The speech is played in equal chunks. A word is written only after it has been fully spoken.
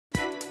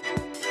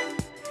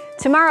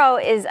Tomorrow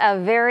is a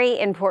very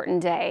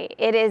important day.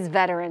 It is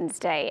Veterans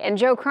Day, and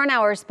Joe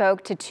Cronauer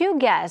spoke to two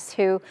guests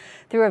who,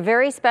 through a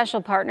very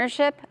special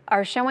partnership,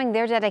 are showing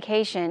their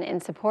dedication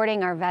in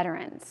supporting our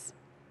veterans.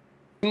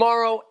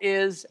 Tomorrow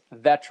is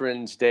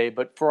Veterans Day,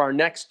 but for our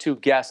next two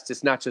guests,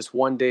 it's not just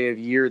one day of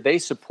year. They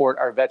support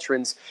our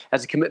veterans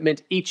as a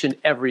commitment each and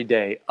every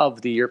day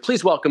of the year.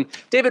 Please welcome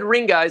David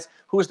Ringgeis,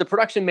 who is the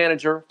production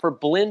manager for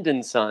Blind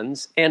 &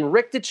 Sons, and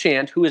Rick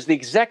DeChant, who is the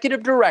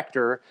executive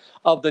director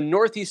of the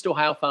Northeast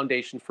Ohio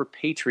Foundation for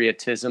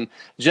Patriotism.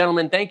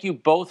 Gentlemen, thank you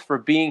both for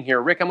being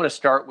here. Rick, I'm going to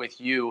start with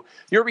you.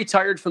 You're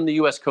retired from the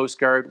U.S. Coast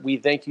Guard. We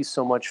thank you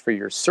so much for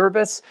your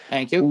service.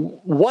 Thank you.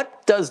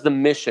 What does the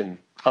mission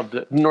of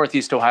the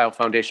Northeast Ohio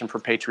Foundation for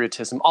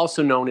Patriotism,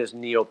 also known as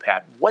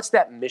NEOPAT, what's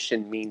that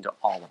mission mean to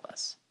all of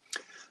us?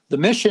 The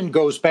mission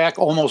goes back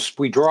almost,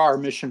 we draw our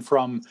mission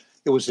from,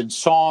 it was in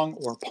song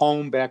or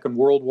poem back in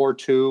World War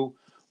II.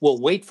 We'll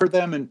wait for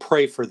them and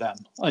pray for them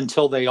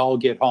until they all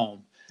get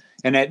home.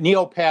 And at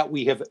NEOPAT,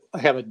 we have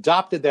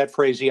adopted that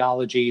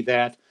phraseology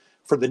that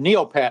for the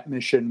NEOPAT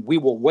mission, we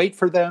will wait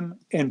for them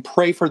and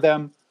pray for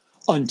them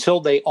until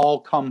they all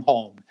come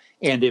home.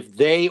 And if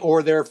they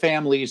or their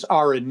families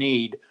are in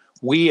need,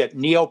 we at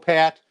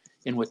NEOPAT,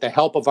 and with the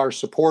help of our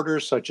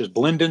supporters such as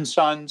Blind &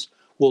 Sons,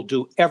 will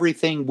do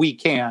everything we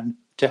can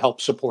to help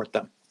support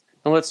them.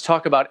 Now let's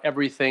talk about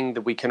everything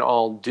that we can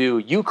all do.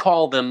 You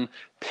call them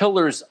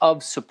pillars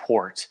of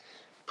support.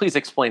 Please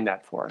explain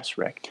that for us,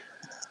 Rick.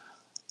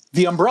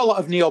 The umbrella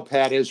of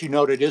NEOPAT, as you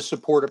noted, is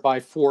supported by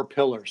 4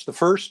 pillars. The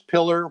first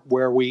pillar,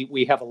 where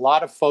we have a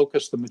lot of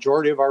focus, the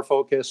majority of our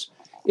focus,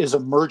 is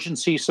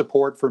emergency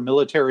support for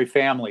military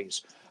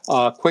families.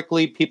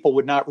 Quickly, people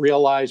would not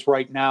realize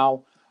right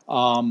now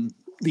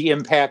the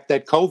impact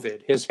that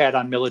COVID has had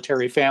on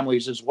military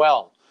families as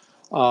well,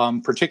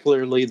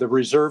 particularly the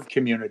reserve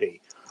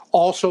community.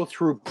 Also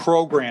through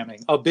programming,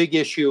 a big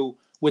issue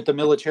with the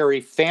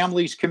military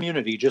families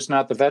community, just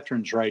not the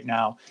veterans right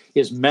now,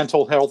 is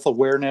mental health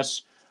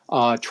awareness,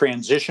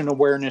 transition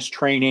awareness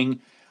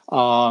training.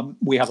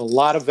 We have a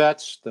lot of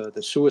vets.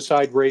 The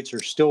suicide rates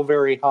are still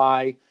very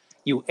high.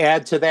 You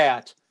add to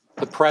that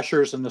the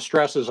pressures and the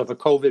stresses of a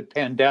COVID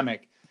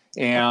pandemic,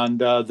 and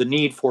the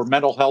need for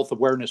mental health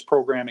awareness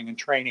programming and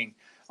training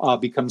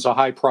becomes a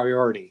high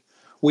priority.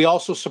 We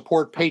also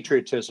support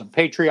patriotism,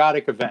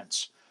 patriotic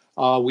events.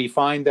 We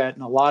find that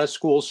in a lot of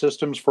school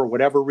systems, for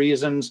whatever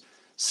reasons,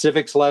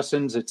 civics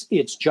lessons,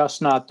 it's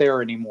just not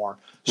there anymore.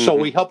 So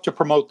we help to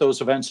promote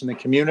those events in the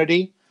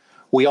community.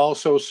 We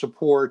also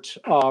support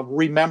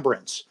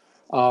remembrance.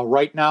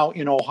 Right now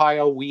in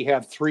Ohio, we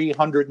have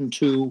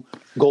 302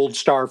 Gold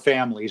Star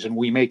families, and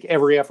we make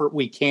every effort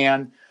we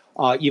can,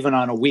 even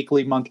on a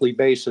weekly, monthly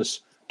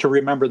basis, to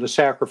remember the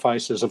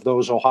sacrifices of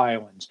those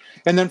Ohioans.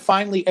 And then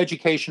finally,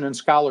 education and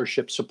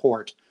scholarship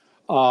support.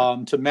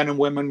 To men and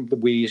women,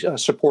 we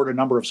support a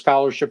number of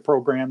scholarship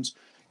programs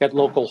at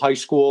local high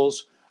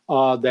schools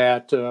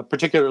that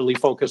particularly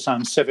focus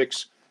on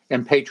civics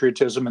and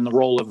patriotism and the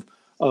role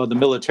of the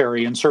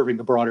military in serving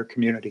the broader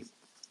community.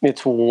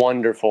 It's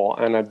wonderful,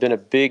 and I've been a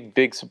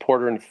big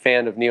supporter and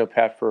fan of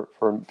NEOPAT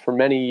for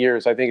many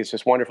years. I think it's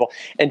just wonderful.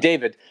 And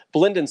David,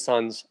 Blind &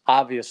 Sons,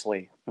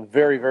 obviously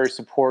very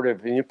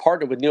supportive, and you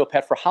partnered with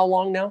NEOPAT for how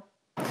long now?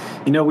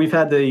 You know, we've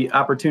had the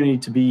opportunity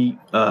to be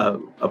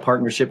a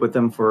partnership with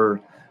them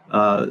for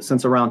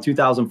since around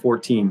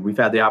 2014. We've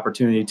had the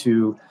opportunity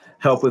to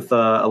help with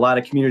a lot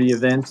of community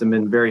events and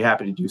been very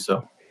happy to do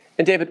so.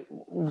 And David,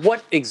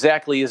 what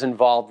exactly is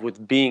involved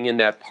with being in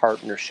that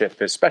partnership,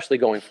 especially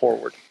going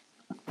forward?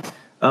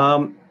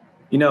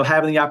 You know,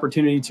 having the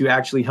opportunity to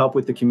actually help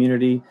with the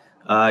community,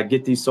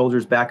 get these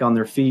soldiers back on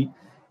their feet,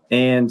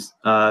 and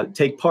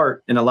take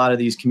part in a lot of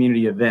these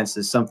community events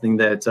is something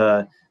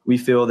that we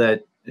feel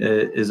that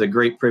is a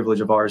great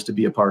privilege of ours to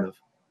be a part of.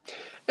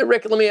 And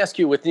Rick, let me ask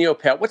you, with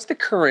NEOPAT, what's the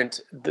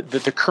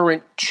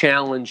current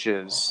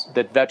challenges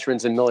that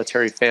veterans and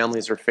military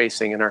families are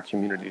facing in our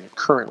community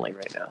currently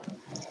right now?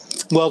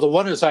 Well, the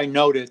one, as I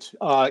noted,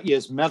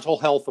 is mental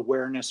health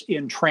awareness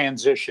in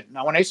transition.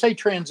 Now, when I say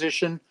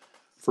transition,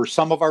 for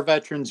some of our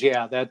veterans,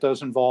 yeah, that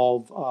does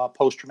involve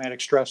post-traumatic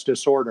stress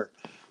disorder.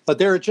 But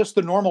there are just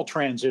the normal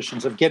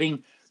transitions of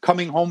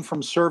coming home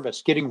from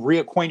service, getting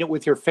reacquainted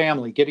with your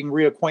family, getting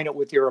reacquainted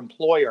with your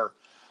employer.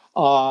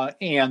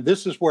 And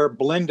this is where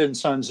Blind &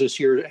 Sons this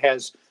year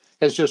has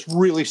just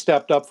really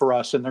stepped up for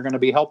us, and they're going to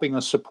be helping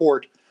us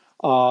support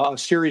a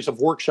series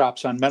of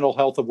workshops on mental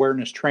health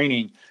awareness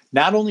training,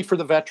 not only for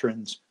the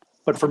veterans,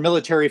 but for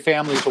military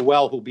families as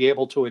well who'll be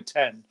able to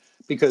attend.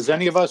 Because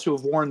any of us who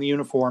have worn the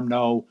uniform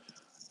know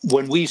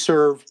when we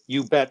serve,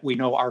 you bet we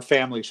know our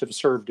families have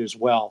served as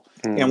well.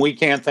 And we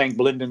can't thank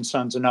Blind &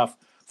 Sons enough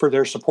for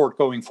their support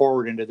going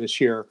forward into this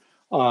year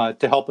to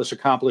help us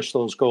accomplish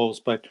those goals.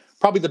 But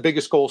probably the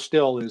biggest goal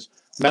still is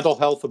mental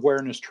health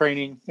awareness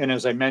training. And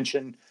as I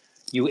mentioned,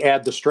 you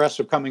add the stress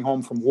of coming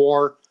home from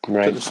war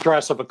to the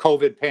stress of a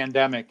COVID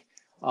pandemic.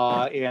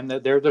 And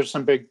there's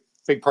some big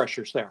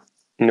pressures there.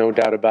 No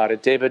doubt about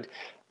it. David,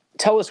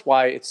 tell us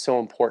why it's so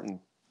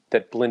important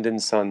that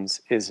Blind & Sons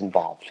is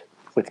involved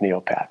with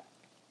NEOPAT.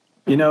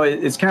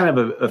 It's kind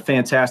of a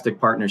fantastic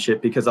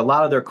partnership because a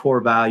lot of their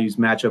core values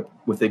match up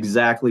with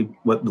exactly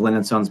what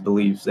Blind & Sons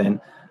believes. And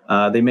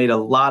they made a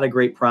lot of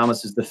great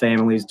promises to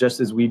families, just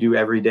as we do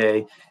every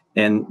day.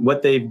 And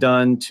what they've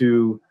done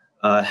to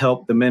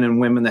help the men and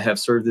women that have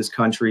served this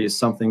country is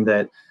something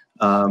that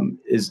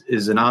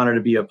is an honor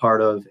to be a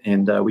part of.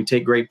 And we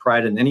take great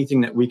pride in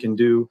anything that we can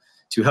do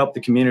to help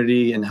the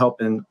community, and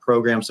help in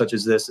programs such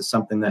as this is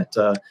something that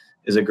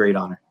is a great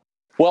honor.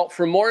 Well,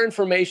 for more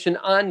information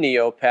on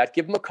NEOPAT,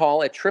 give them a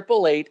call at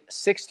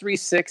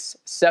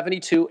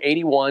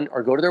 888-636-7281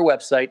 or go to their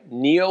website,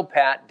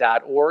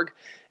 neopat.org.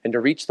 And to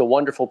reach the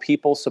wonderful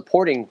people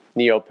supporting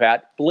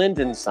NEOPAT,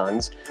 Blind &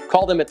 Sons,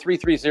 call them at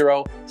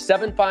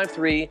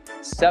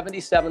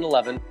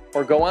 330-753-7711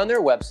 or go on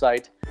their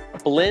website,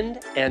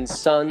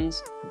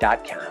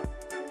 blindandsons.com.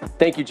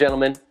 Thank you,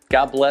 gentlemen.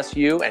 God bless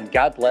you, and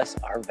God bless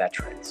our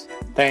veterans.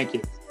 Thank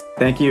you.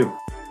 Thank you.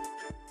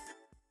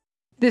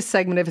 This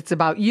segment of It's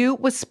About You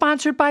was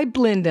sponsored by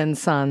Blind &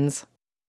 Sons.